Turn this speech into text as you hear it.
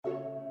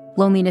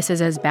loneliness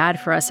is as bad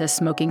for us as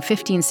smoking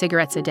 15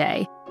 cigarettes a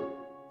day.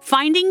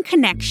 Finding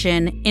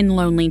connection in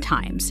lonely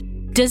times.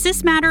 Does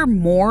this matter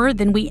more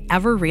than we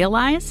ever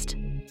realized?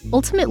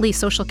 Ultimately,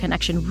 social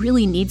connection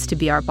really needs to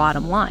be our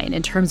bottom line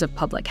in terms of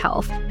public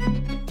health.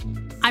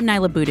 I'm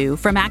Nyla Boodoo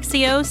from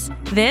Axios.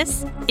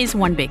 This is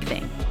One Big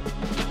Thing.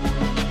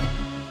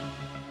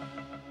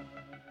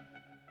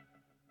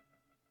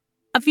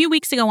 A few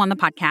weeks ago on the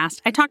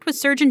podcast, I talked with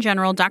Surgeon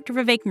General Dr.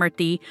 Vivek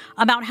Murthy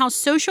about how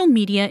social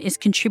media is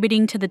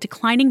contributing to the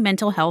declining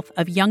mental health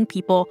of young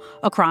people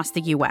across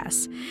the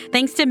U.S.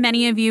 Thanks to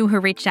many of you who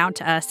reached out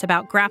to us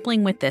about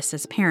grappling with this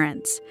as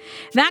parents.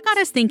 That got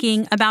us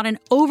thinking about an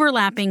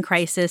overlapping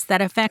crisis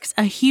that affects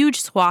a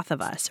huge swath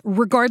of us,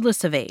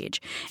 regardless of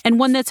age, and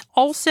one that's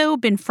also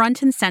been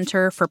front and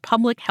center for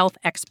public health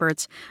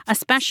experts,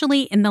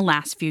 especially in the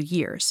last few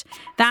years.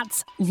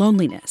 That's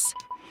loneliness.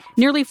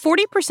 Nearly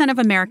 40% of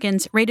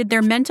Americans rated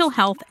their mental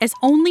health as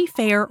only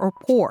fair or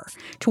poor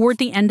toward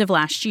the end of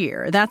last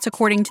year. That's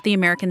according to the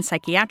American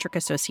Psychiatric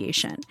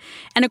Association.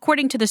 And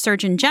according to the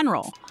Surgeon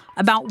General,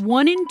 about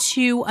 1 in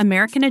 2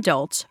 American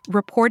adults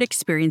report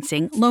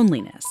experiencing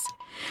loneliness.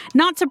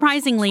 Not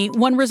surprisingly,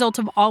 one result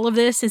of all of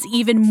this is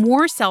even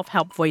more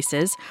self-help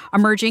voices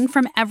emerging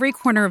from every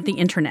corner of the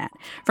internet,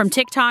 from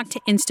TikTok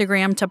to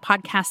Instagram to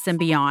podcasts and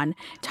beyond,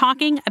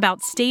 talking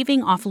about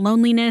staving off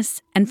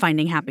loneliness and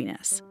finding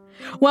happiness.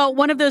 Well,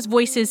 one of those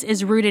voices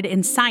is rooted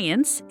in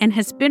science and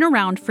has been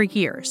around for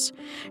years.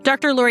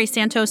 Dr. Laurie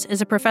Santos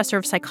is a professor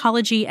of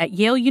psychology at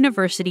Yale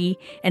University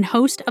and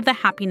host of the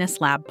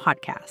Happiness Lab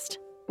podcast.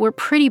 We're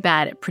pretty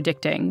bad at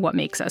predicting what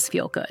makes us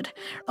feel good.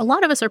 A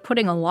lot of us are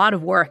putting a lot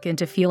of work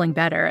into feeling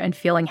better and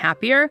feeling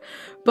happier,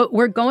 but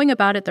we're going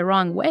about it the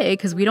wrong way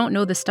because we don't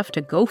know the stuff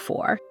to go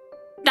for.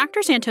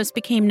 Dr. Santos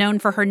became known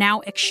for her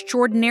now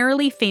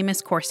extraordinarily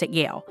famous course at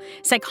Yale,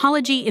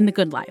 Psychology in the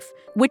Good Life,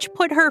 which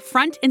put her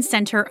front and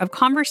center of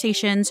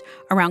conversations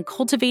around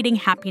cultivating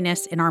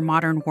happiness in our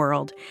modern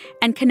world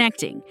and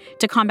connecting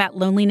to combat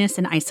loneliness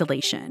and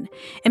isolation.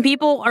 And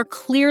people are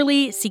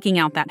clearly seeking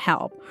out that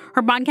help.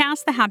 Her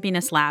podcast, The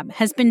Happiness Lab,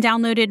 has been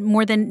downloaded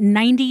more than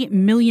 90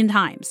 million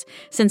times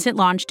since it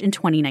launched in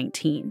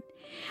 2019.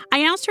 I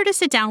asked her to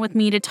sit down with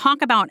me to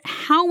talk about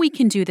how we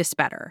can do this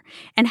better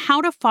and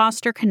how to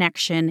foster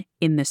connection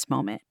in this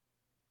moment.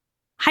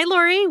 Hi,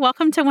 Laurie.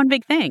 Welcome to One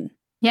Big Thing.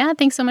 Yeah,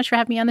 thanks so much for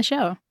having me on the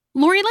show.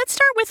 Laurie, let's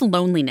start with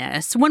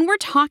loneliness. When we're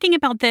talking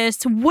about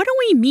this, what do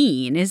we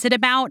mean? Is it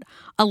about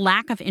a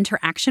lack of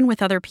interaction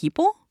with other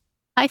people?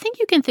 I think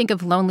you can think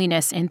of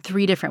loneliness in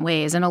 3 different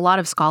ways, and a lot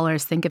of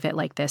scholars think of it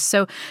like this.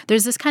 So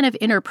there's this kind of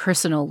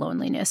interpersonal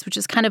loneliness, which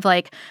is kind of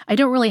like, I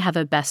don't really have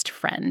a best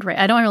friend, right?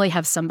 I don't really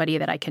have somebody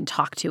that I can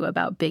talk to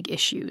about big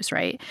issues,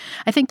 right?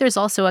 I think there's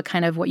also a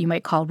kind of what you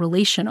might call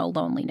relational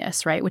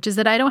loneliness, right? Which is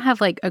that I don't have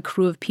like a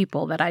crew of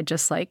people that I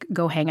just like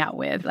go hang out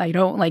with. I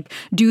don't like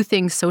do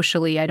things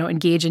socially. I don't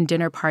engage in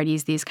dinner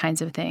parties, these kinds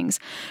of things.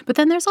 But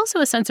then there's also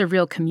a sense of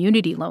real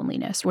community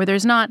loneliness where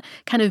there's not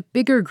kind of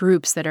bigger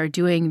groups that are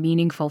doing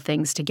meaningful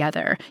things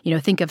together.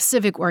 Think of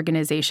civic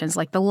organizations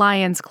like the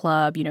Lions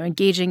Club,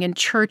 engaging in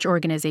church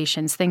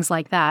organizations, things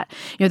like that.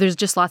 There's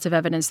just lots of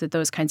evidence that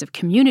those kinds of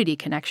community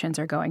connections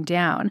are going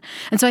down.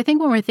 And so I think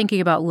when we're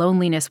thinking about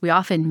loneliness, we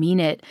often mean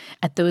it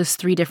at those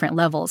 3 different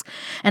levels.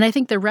 And I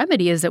think the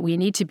remedy is that we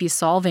need to be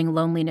solving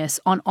loneliness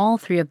on all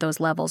 3 of those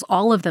levels.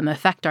 All of them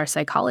affect our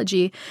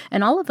psychology,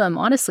 and all of them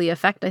honestly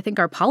affect, I think,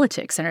 our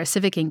politics and our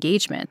civic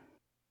engagement.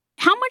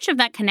 How much of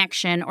that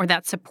connection or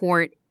that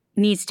support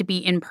needs to be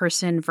in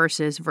person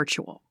versus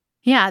virtual?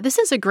 Yeah, this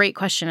is a great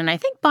question. And I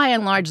think by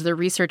and large, the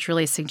research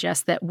really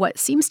suggests that what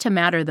seems to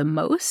matter the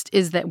most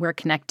is that we're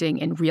connecting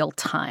in real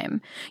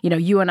time.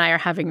 You and I are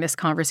having this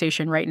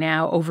conversation right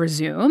now over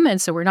Zoom. And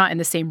so we're not in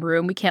the same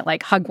room. We can't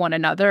like hug one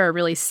another or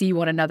really see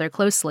one another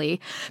closely.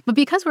 But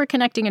because we're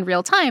connecting in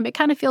real time, it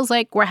kind of feels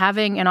like we're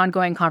having an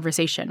ongoing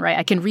conversation, right?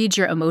 I can read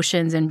your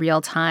emotions in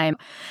real time.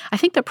 I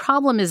think the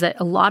problem is that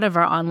a lot of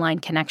our online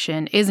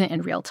connection isn't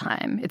in real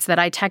time. It's that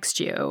I text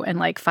you and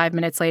like 5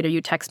 minutes later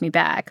you text me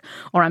back,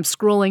 or I'm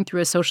scrolling through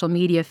a social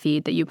media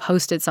feed that you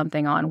posted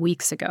something on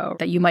weeks ago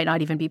that you might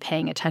not even be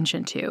paying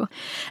attention to.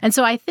 And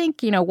so I think,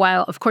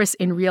 while, of course,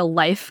 in real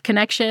life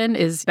connection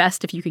is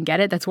best if you can get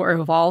it, that's what we're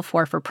evolved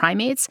for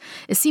primates,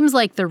 it seems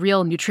like the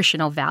real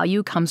nutritional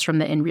value comes from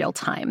the in real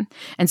time.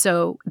 And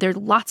so there are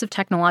lots of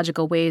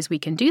technological ways we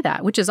can do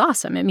that, which is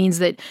awesome. It means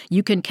that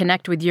you can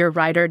connect with your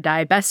ride or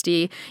die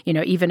bestie,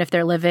 even if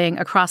they're living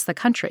across the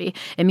country.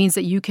 It means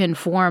that you can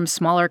form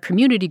smaller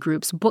community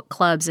groups, book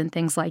clubs, and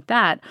things like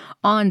that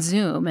on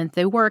Zoom. And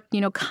they work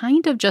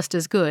kind of just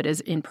as good as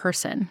in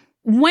person.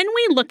 When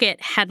we look at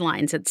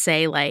headlines that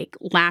say, like,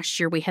 last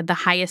year we had the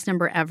highest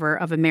number ever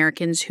of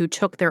Americans who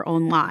took their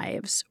own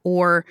lives,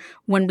 or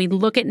when we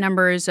look at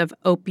numbers of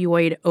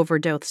opioid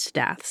overdose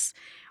deaths,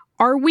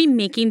 are we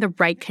making the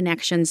right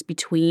connections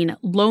between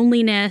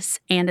loneliness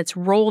and its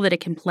role that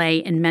it can play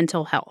in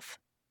mental health?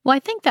 Well, I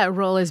think that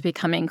role is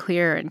becoming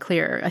clearer and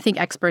clearer. I think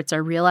experts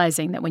are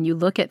realizing that when you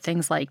look at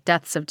things like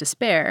deaths of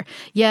despair,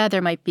 yeah,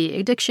 there might be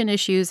addiction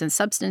issues and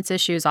substance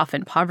issues,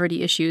 often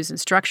poverty issues and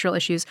structural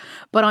issues.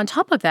 But on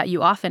top of that,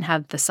 you often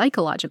have the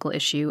psychological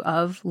issue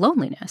of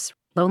loneliness.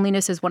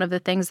 Loneliness is one of the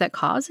things that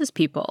causes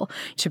people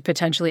to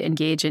potentially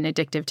engage in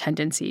addictive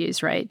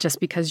tendencies, right? Just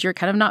because you're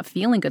kind of not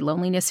feeling good.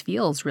 Loneliness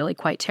feels really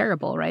quite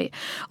terrible, right?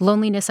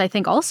 Loneliness, I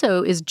think,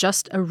 also is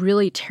just a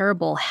really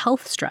terrible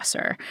health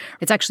stressor.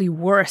 It's actually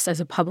worse as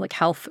a public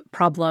health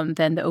problem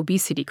than the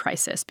obesity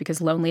crisis because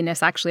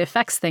loneliness actually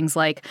affects things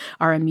like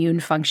our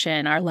immune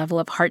function, our level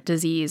of heart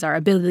disease, our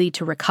ability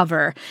to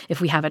recover if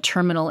we have a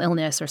terminal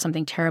illness or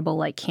something terrible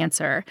like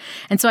cancer.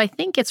 And so I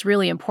think it's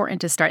really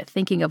important to start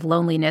thinking of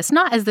loneliness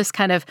not as this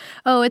kind of,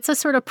 oh, it's a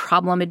sort of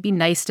problem, it'd be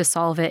nice to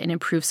solve it and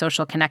improve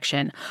social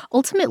connection.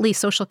 Ultimately,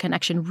 social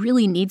connection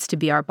really needs to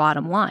be our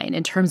bottom line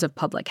in terms of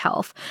public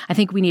health. I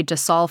think we need to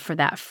solve for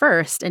that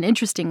first. And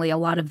interestingly, a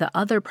lot of the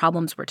other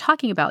problems we're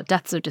talking about,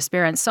 deaths of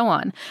despair and so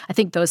on, I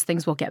think those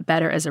things will get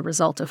better as a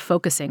result of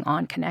focusing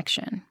on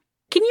connection.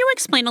 Can you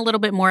explain a little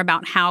bit more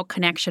about how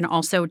connection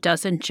also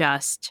doesn't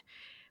just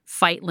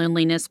fight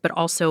loneliness, but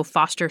also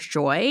fosters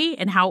joy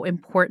and how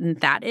important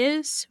that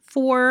is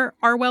for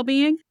our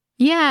well-being?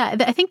 Yeah,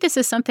 I think this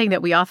is something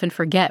that we often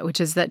forget, which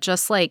is that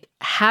just like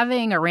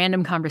having a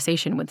random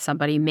conversation with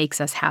somebody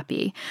makes us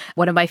happy.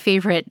 One of my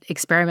favorite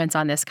experiments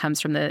on this comes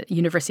from the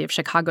University of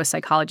Chicago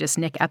psychologist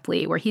Nick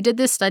Epley, where he did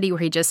this study where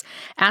he just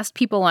asked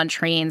people on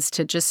trains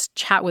to just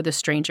chat with a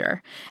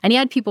stranger. And he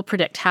had people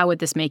predict, how would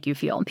this make you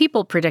feel? And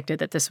people predicted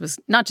that this was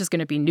not just going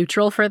to be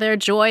neutral for their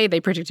joy.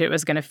 They predicted it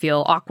was going to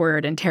feel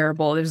awkward and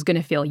terrible. It was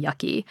going to feel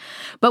yucky.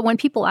 But when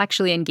people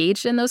actually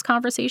engaged in those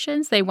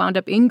conversations, they wound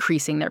up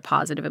increasing their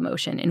positive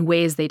emotion in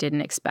ways they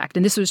didn't expect.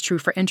 And this was true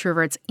for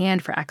introverts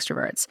and for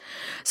extroverts.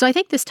 So I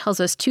think this tells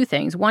us two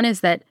things. One is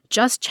that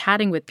just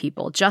chatting with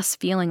people, just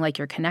feeling like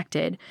you're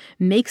connected,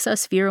 makes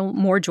us feel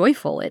more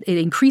joyful. It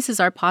increases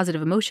our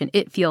positive emotion.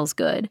 It feels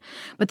good.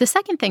 But the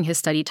second thing his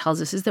study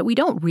tells us is that we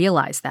don't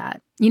realize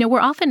that.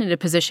 We're often in a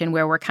position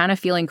where we're kind of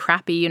feeling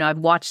crappy. I've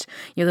watched,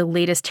 the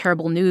latest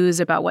terrible news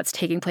about what's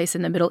taking place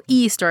in the Middle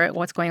East or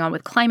what's going on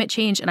with climate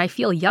change, and I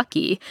feel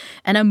yucky,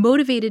 and I'm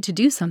motivated to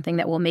do something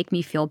that will make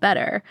me feel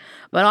better.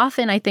 But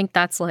often I think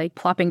that's like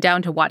plopping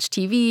down to watch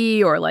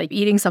TV or like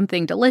eating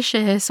something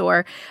delicious,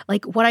 or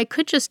like what I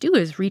could just do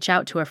is reach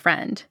out to a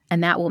friend,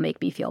 and that will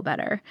make me feel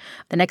better.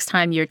 The next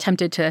time you're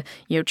tempted to,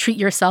 treat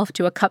yourself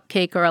to a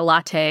cupcake or a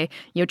latte,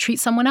 treat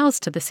someone else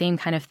to the same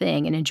kind of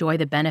thing and enjoy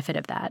the benefit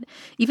of that.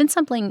 Even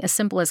something as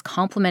simple as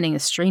complimenting a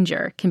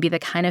stranger can be the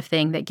kind of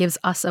thing that gives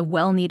us a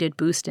well-needed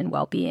boost in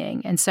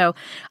well-being. And so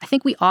I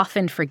think we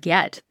often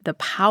forget the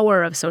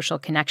power of social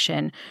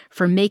connection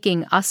for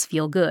making us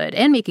feel good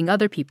and making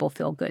other people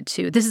feel good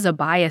too. This is a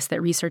bias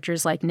that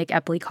researchers like Nick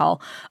Epley call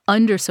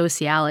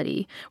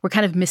under-sociality. We're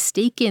kind of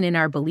mistaken in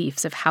our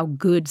beliefs of how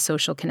good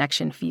social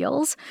connection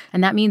feels,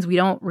 and that means we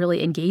don't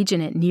really engage in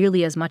it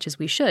nearly as much as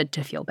we should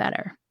to feel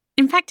better.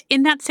 In fact,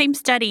 in that same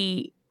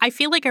study, I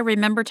feel like I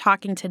remember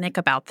talking to Nick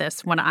about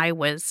this when I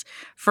was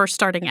first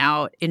starting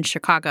out in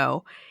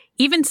Chicago.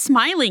 Even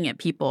smiling at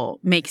people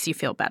makes you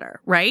feel better,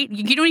 right?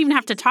 You don't even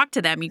have to talk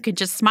to them. You could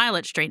just smile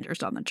at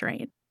strangers on the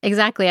train.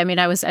 Exactly. I mean,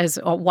 I was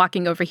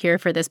walking over here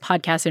for this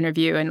podcast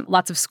interview, and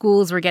lots of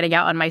schools were getting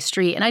out on my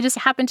street. And I just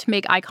happened to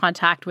make eye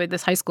contact with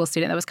this high school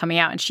student that was coming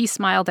out, and she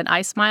smiled and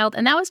I smiled.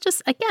 And that was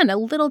just, again, a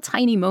little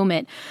tiny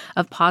moment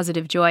of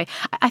positive joy.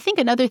 I think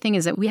another thing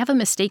is that we have a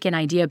mistaken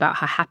idea about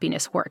how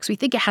happiness works. We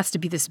think it has to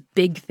be this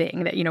big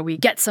thing that, we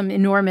get some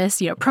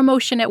enormous,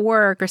 promotion at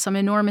work or some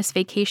enormous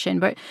vacation.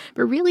 But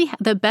really,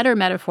 the better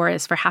metaphor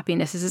is for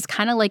happiness is it's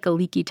kind of like a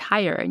leaky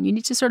tire, and you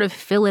need to sort of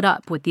fill it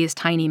up with these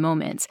tiny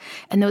moments.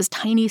 And those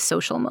tiny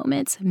social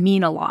moments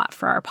mean a lot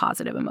for our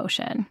positive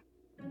emotion.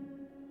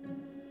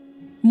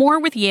 More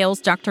with Yale's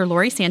Dr.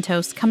 Laurie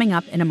Santos coming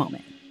up in a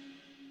moment.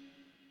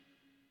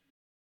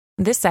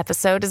 This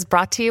episode is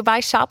brought to you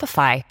by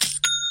Shopify.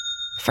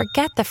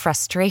 Forget the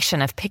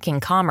frustration of picking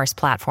commerce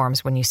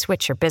platforms when you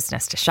switch your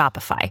business to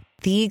Shopify,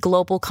 the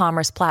global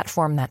commerce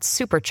platform that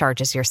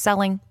supercharges your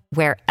selling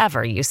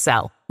wherever you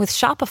sell. With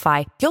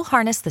Shopify, you'll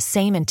harness the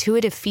same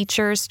intuitive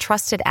features,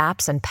 trusted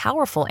apps, and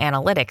powerful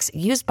analytics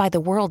used by the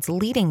world's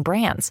leading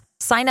brands.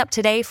 Sign up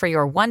today for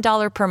your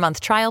 $1 per month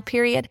trial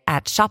period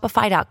at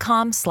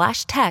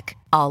shopify.com/tech,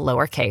 all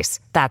lowercase.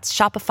 That's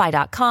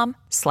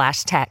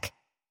shopify.com/tech.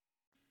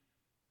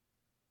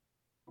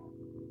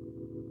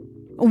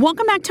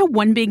 Welcome back to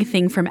One Big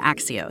Thing from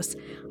Axios.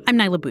 I'm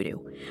Nyla Boodoo.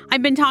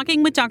 I've been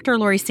talking with Dr.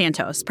 Laurie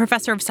Santos,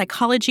 professor of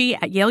psychology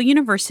at Yale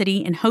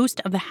University and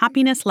host of the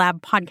Happiness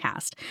Lab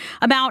podcast,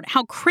 about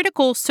how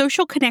critical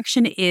social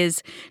connection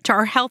is to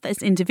our health as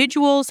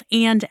individuals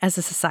and as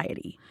a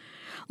society.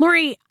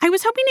 Laurie, I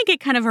was hoping to get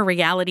kind of a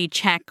reality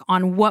check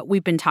on what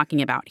we've been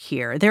talking about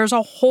here. There's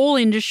a whole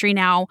industry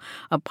now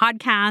of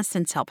podcasts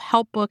and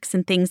self-help books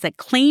and things that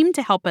claim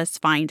to help us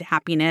find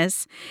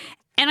happiness.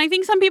 And I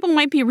think some people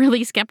might be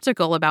really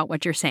skeptical about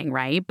what you're saying,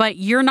 right? But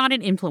you're not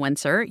an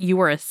influencer. You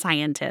are a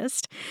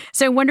scientist.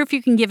 So I wonder if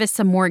you can give us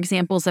some more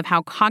examples of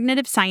how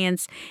cognitive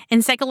science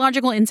and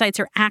psychological insights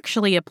are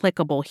actually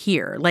applicable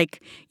here.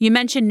 Like you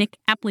mentioned Nick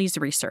Epley's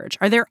research.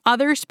 Are there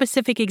other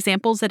specific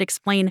examples that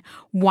explain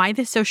why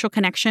the social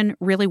connection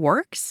really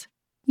works?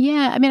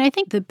 Yeah, I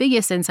think the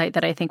biggest insight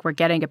that I think we're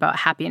getting about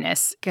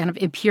happiness, kind of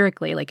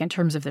empirically, like in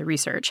terms of the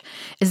research,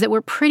 is that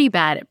we're pretty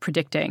bad at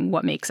predicting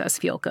what makes us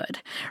feel good,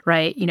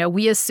 right?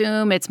 We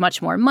assume it's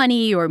much more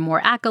money or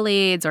more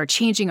accolades or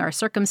changing our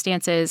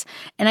circumstances.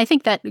 And I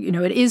think that,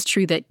 it is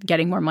true that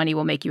getting more money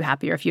will make you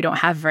happier if you don't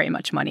have very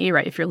much money,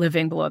 right? If you're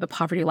living below the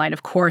poverty line,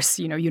 of course,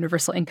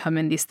 universal income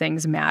and these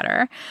things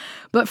matter.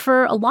 But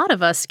for a lot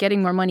of us,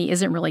 getting more money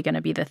isn't really going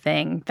to be the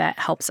thing that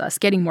helps us.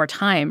 Getting more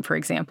time, for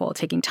example,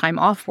 taking time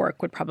off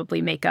work would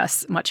probably make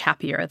us much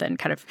happier than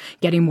kind of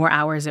getting more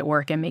hours at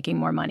work and making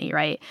more money,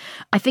 right?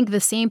 I think the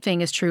same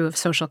thing is true of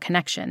social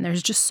connection.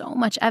 There's just so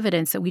much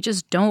evidence that we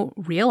just don't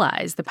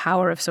realize the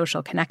power of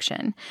social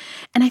connection.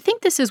 And I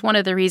think this is one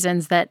of the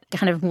reasons that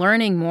kind of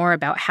learning more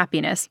about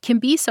happiness can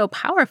be so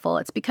powerful.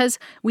 It's because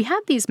we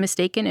have these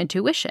mistaken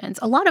intuitions.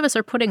 A lot of us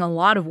are putting a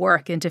lot of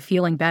work into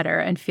feeling better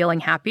and feeling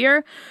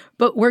happier,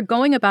 but we're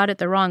going about it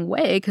the wrong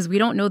way because we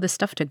don't know the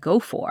stuff to go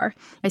for.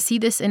 I see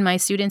this in my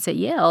students at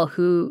Yale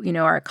who,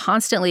 are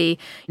constantly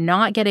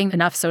not getting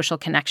enough social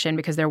connection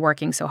because they're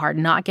working so hard,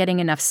 not getting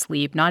enough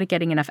sleep, not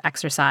getting enough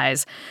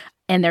exercise.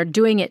 And they're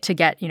doing it to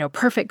get,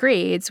 perfect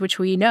grades, which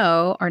we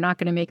know are not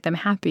going to make them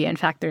happy. In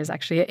fact, there's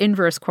actually an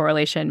inverse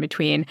correlation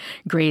between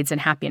grades and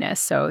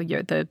happiness. So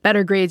the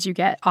better grades you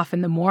get,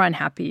 often the more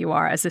unhappy you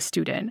are as a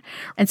student.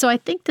 And so I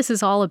think this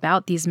is all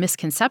about these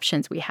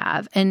misconceptions we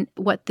have. And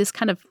what this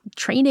kind of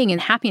training in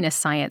happiness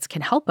science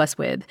can help us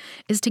with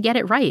is to get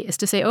it right, is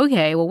to say,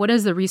 okay, well, what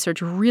does the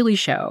research really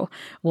show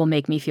will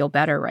make me feel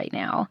better right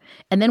now?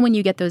 And then when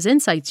you get those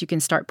insights, you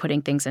can start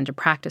putting things into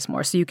practice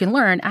more. So you can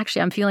learn,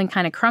 actually, I'm feeling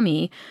kind of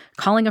crummy.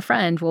 Calling a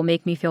friend will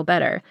make me feel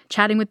better.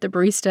 Chatting with the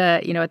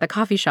barista, at the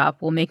coffee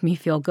shop will make me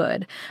feel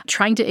good.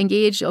 Trying to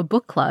engage a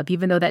book club,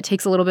 even though that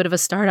takes a little bit of a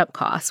startup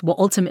cost, will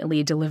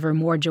ultimately deliver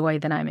more joy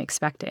than I'm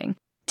expecting.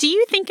 Do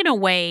you think in a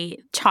way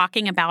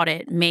talking about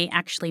it may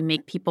actually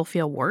make people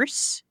feel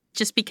worse?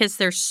 Just because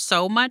there's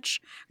so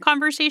much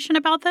conversation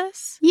about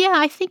this? Yeah,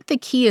 I think the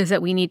key is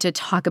that we need to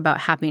talk about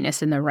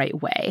happiness in the right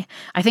way.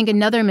 I think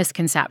another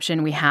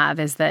misconception we have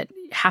is that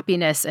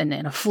happiness and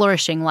a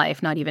flourishing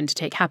life, not even to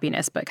take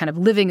happiness, but kind of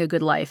living a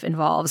good life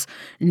involves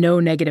no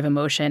negative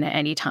emotion at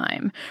any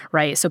time,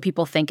 right? So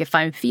people think if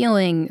I'm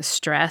feeling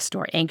stressed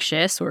or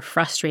anxious or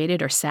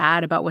frustrated or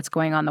sad about what's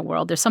going on in the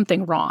world, there's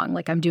something wrong,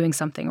 like I'm doing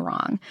something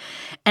wrong.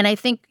 And I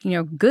think,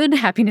 good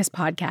happiness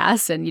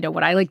podcasts and,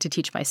 what I like to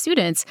teach my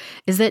students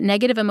is that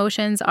negative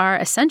emotions are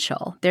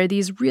essential. They're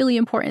these really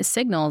important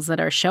signals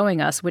that are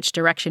showing us which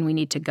direction we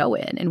need to go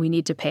in, and we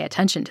need to pay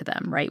attention to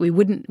them, right? We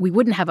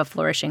wouldn't have a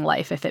flourishing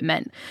life if it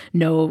meant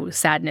no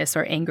sadness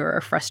or anger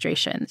or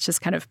frustration. It's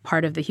just kind of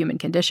part of the human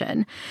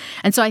condition.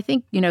 And so I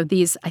think,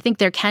 I think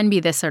there can be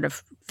this sort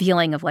of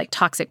feeling of like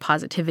toxic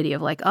positivity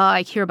of like, oh,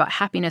 I hear about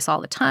happiness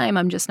all the time.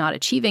 I'm just not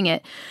achieving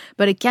it.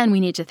 But again, we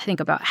need to think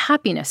about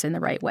happiness in the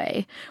right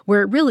way,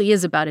 where it really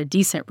is about a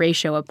decent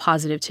ratio of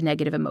positive to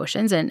negative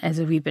emotions. And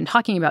as we've been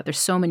talking about, there's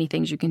so many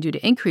things you can do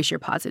to increase your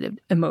positive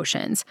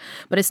emotions.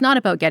 But it's not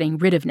about getting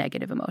rid of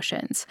negative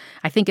emotions.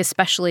 I think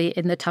especially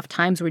in the tough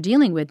times we're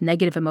dealing with,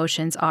 negative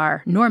emotions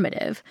are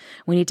normative.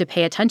 We need to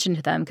pay attention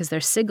to them because they're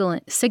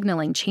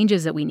signaling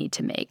changes that we need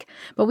to make.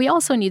 But we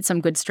also need some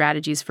good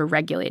strategies for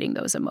regulating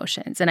those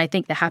emotions. And I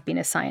think the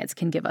happiness science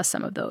can give us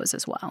some of those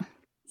as well.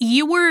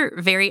 You were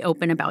very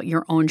open about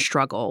your own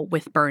struggle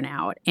with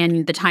burnout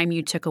and the time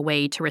you took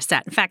away to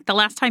reset. In fact, the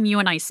last time you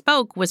and I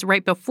spoke was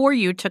right before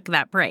you took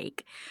that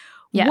break.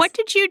 Yes. What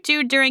did you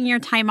do during your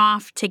time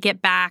off to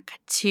get back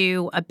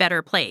to a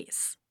better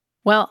place?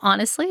 Well,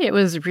 honestly, it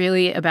was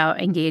really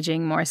about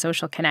engaging more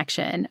social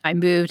connection. I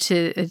moved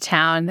to a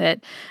town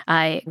that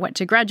I went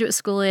to graduate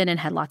school in and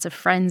had lots of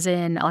friends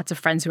in, lots of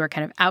friends who are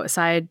kind of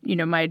outside,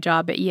 my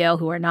job at Yale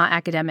who are not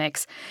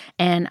academics.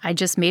 And I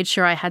just made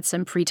sure I had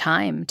some free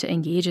time to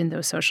engage in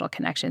those social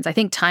connections. I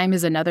think time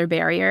is another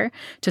barrier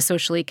to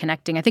socially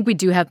connecting. I think we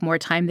do have more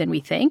time than we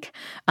think,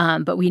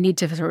 but we need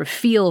to sort of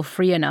feel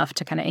free enough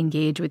to kind of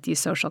engage with these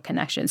social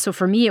connections. So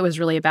for me, it was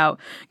really about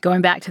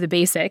going back to the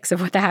basics of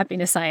what the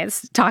happiness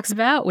science talks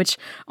about, which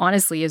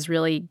honestly is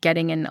really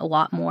getting in a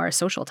lot more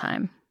social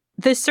time.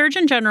 The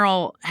Surgeon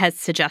General has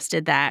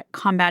suggested that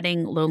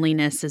combating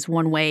loneliness is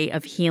one way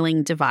of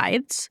healing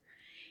divides,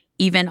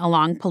 even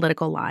along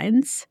political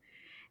lines.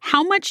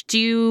 How much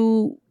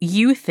do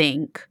you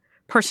think,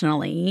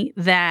 personally,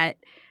 that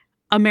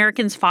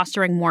Americans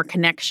fostering more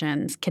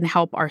connections can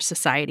help our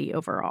society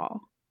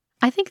overall?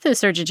 I think the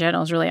Surgeon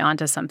General is really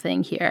onto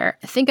something here.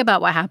 Think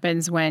about what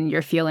happens when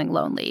you're feeling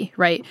lonely,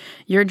 right?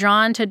 You're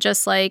drawn to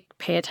just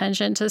pay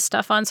attention to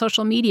stuff on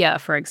social media,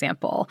 for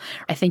example.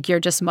 I think you're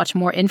just much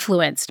more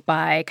influenced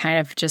by kind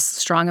of just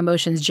strong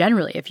emotions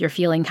generally. If you're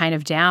feeling kind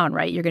of down,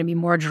 right, you're going to be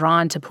more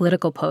drawn to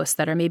political posts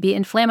that are maybe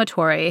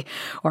inflammatory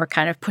or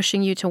kind of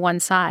pushing you to one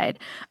side.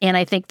 And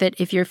I think that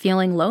if you're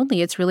feeling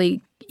lonely, it's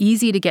really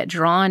easy to get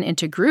drawn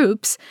into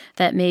groups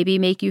that maybe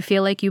make you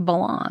feel like you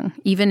belong,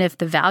 even if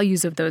the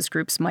values of those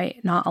groups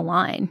might not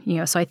align.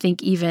 So I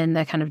think even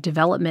the kind of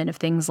development of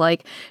things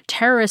like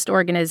terrorist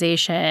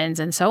organizations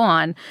and so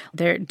on,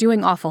 they're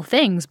doing awful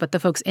things, but the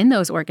folks in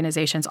those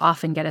organizations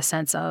often get a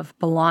sense of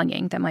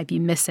belonging that might be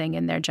missing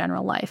in their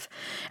general life.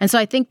 And so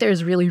I think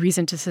there's really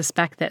reason to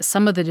suspect that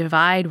some of the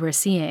divide we're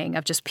seeing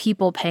of just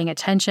people paying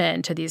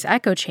attention to these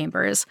echo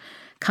chambers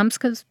comes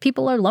because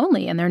people are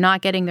lonely and they're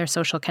not getting their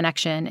social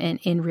connection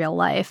in real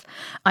life.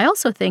 I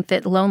also think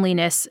that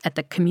loneliness at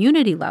the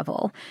community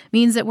level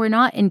means that we're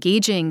not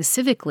engaging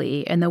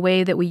civically in the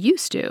way that we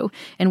used to,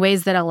 in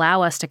ways that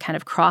allow us to kind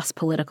of cross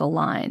political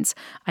lines.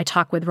 I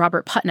talked with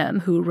Robert Putnam,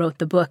 who wrote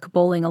the book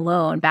Bowling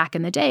Alone back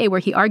in the day,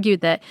 where he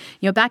argued that,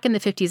 back in the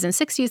 50s and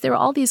 60s, there were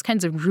all these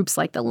kinds of groups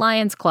like the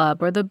Lions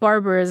Club or the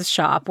Barber's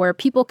Shop, where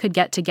people could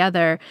get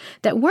together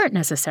that weren't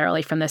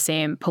necessarily from the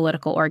same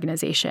political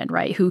organization,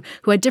 right? Who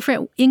had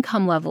different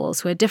income levels,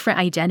 who had different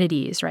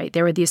identities, right?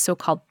 There were these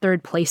so-called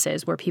third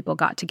places where people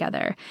got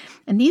together.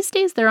 And these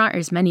days, there aren't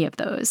as many of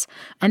those.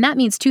 And that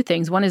means two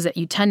things. One is that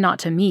you tend not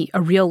to meet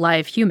a real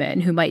live human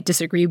who might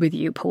disagree with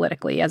you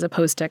politically, as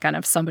opposed to kind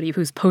of somebody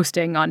who's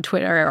posting on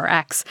Twitter or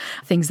X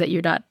things that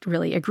you're not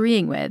really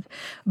agreeing with.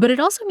 But it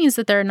also means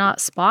that there are not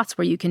spots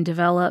where you can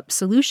develop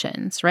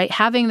solutions, right?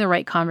 Having the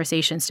right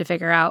conversations to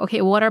figure out,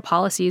 okay, what are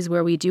policies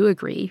where we do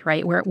agree,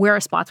 right? Where are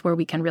spots where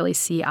we can really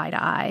see eye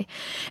to eye?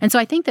 And so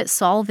I think that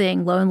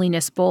solving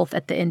loneliness both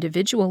at the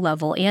individual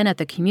level and at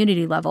the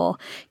community level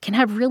can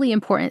have really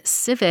important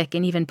civic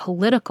and even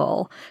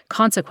political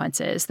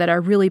consequences that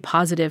are really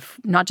positive,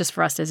 not just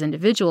for us as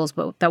individuals,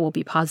 but that will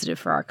be positive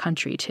for our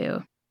country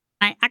too.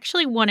 I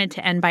actually wanted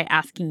to end by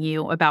asking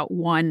you about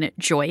one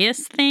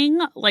joyous thing.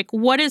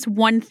 What is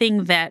one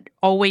thing that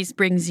always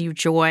brings you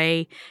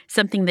joy,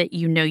 something that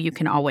you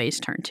can always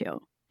turn to?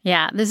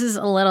 Yeah, this is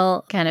a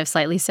little kind of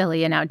slightly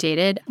silly and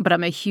outdated, but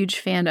I'm a huge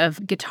fan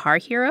of Guitar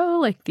Hero,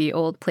 like the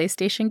old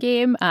PlayStation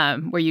game,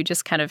 where you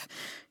just kind of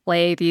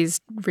play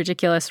these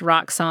ridiculous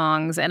rock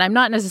songs. And I'm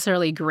not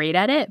necessarily great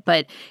at it,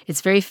 but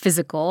it's very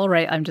physical,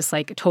 right? I'm just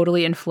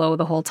totally in flow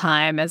the whole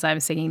time as I'm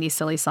singing these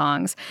silly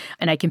songs.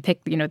 And I can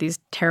pick, these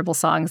terrible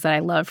songs that I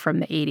love from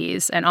the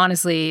 80s. And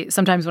honestly,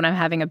 sometimes when I'm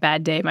having a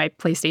bad day, my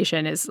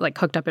PlayStation is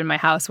hooked up in my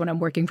house when I'm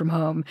working from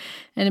home.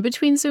 And in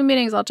between Zoom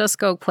meetings, I'll just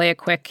go play a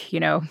quick,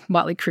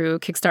 Motley Crue,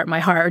 Kickstart My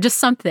Heart, or just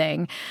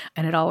something.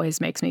 And it always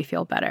makes me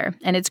feel better.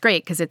 And it's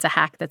great because it's a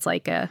hack that's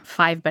like a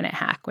 5-minute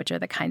hack, which are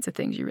the kinds of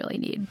things you really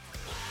need.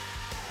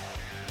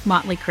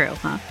 Motley Crue,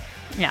 huh?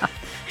 Yeah.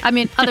 I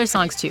mean, other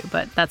songs too,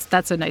 but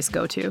that's a nice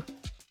go-to.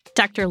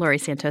 Dr. Laurie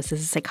Santos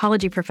is a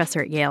psychology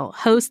professor at Yale,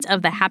 host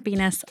of the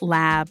Happiness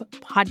Lab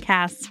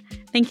podcast.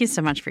 Thank you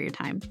so much for your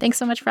time. Thanks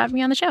so much for having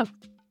me on the show.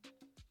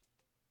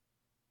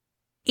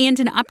 And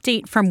an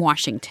update from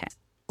Washington.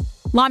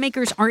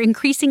 Lawmakers are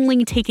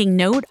increasingly taking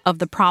note of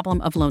the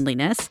problem of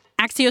loneliness.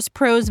 Axios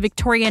Pro's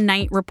Victoria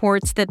Knight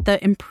reports that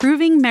the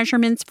Improving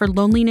Measurements for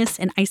Loneliness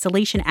and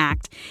Isolation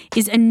Act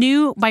is a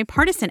new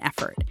bipartisan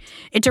effort.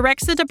 It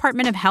directs the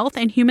Department of Health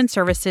and Human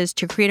Services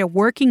to create a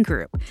working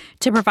group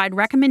to provide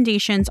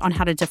recommendations on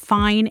how to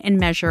define and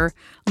measure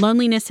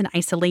loneliness and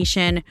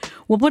isolation.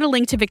 We'll put a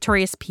link to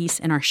Victoria's piece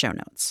in our show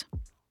notes.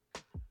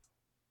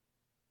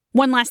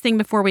 One last thing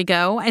before we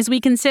go, as we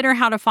consider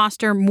how to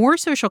foster more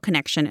social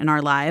connection in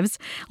our lives,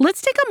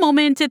 let's take a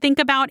moment to think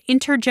about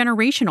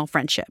intergenerational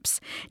friendships.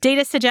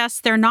 Data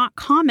suggests they're not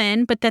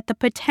common, but that the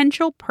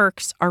potential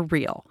perks are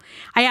real.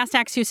 I asked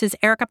Axios'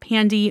 Erica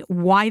Pandy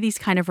why these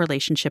kind of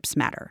relationships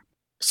matter.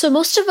 So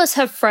most of us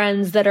have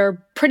friends that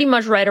are pretty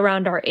much right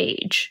around our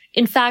age.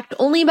 In fact,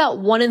 only about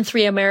 1 in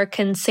 3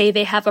 Americans say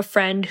they have a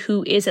friend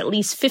who is at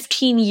least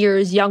 15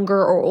 years younger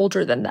or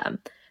older than them.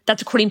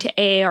 That's according to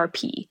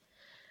AARP.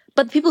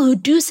 But the people who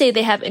do say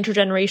they have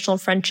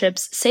intergenerational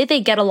friendships say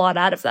they get a lot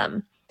out of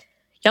them.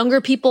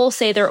 Younger people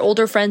say their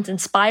older friends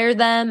inspire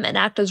them and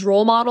act as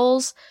role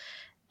models.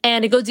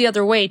 And it goes the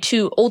other way,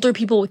 too. Older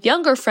people with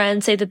younger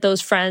friends say that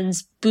those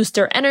friends boost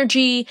their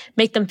energy,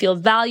 make them feel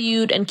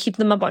valued, and keep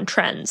them up on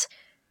trends.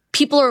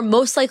 People are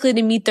most likely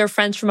to meet their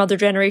friends from other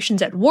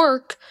generations at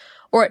work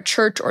or at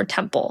church or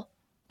temple.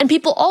 And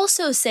people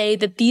also say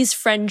that these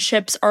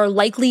friendships are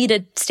likely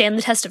to stand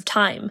the test of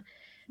time.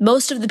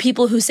 Most of the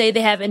people who say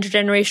they have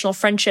intergenerational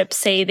friendships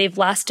say they've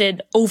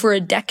lasted over a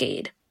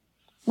decade.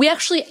 We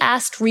actually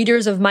asked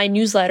readers of my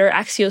newsletter,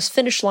 Axios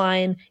Finish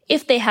Line,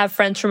 if they have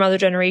friends from other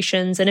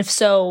generations, and if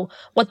so,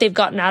 what they've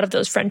gotten out of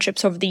those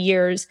friendships over the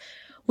years.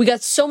 We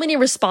got so many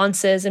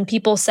responses, and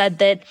people said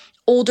that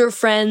older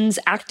friends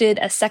acted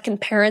as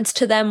second parents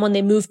to them when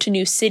they moved to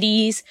new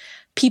cities.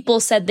 People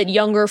said that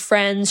younger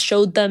friends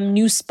showed them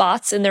new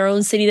spots in their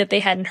own city that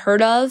they hadn't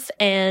heard of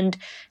and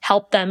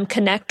helped them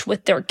connect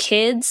with their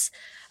kids.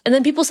 And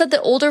then people said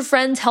that older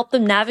friends helped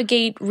them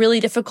navigate really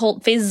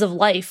difficult phases of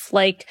life,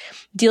 like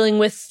dealing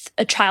with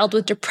a child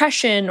with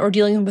depression or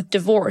dealing with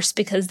divorce,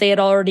 because they had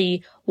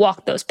already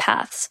walked those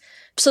paths.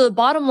 So the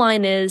bottom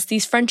line is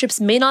these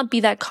friendships may not be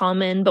that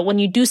common, but when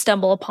you do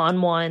stumble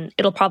upon one,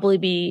 it'll probably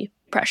be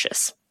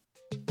precious.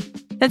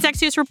 That's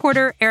Axios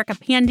reporter Erica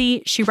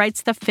Pandy. She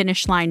writes the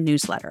Finish Line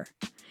newsletter.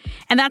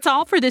 And that's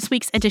all for this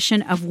week's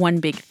edition of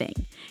One Big Thing.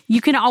 You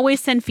can always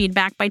send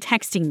feedback by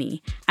texting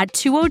me at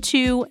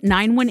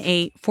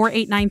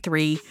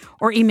 202-918-4893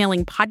 or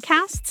emailing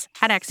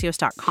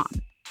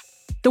podcasts@axios.com.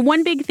 The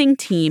One Big Thing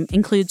team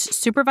includes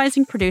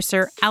supervising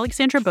producer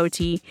Alexandra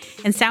Botti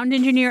and sound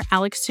engineer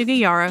Alex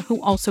Sugiyara,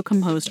 who also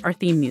composed our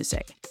theme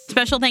music.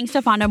 Special thanks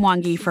to Fonda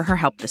Mwangi for her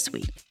help this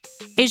week.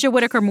 Asia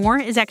Whitaker-Moore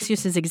is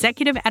Axios'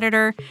 executive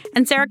editor,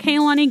 and Sarah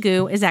Kailani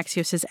Gu is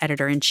Axios'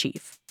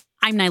 editor-in-chief.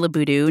 I'm Nyla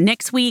Boodoo.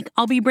 Next week,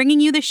 I'll be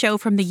bringing you the show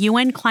from the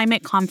UN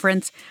Climate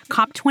Conference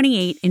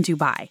COP28 in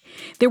Dubai.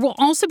 There will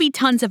also be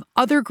tons of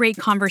other great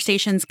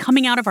conversations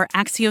coming out of our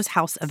Axios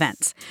House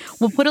events.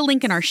 We'll put a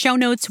link in our show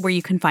notes where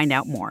you can find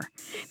out more.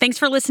 Thanks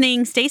for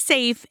listening, stay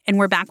safe, and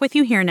we're back with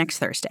you here next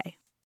Thursday.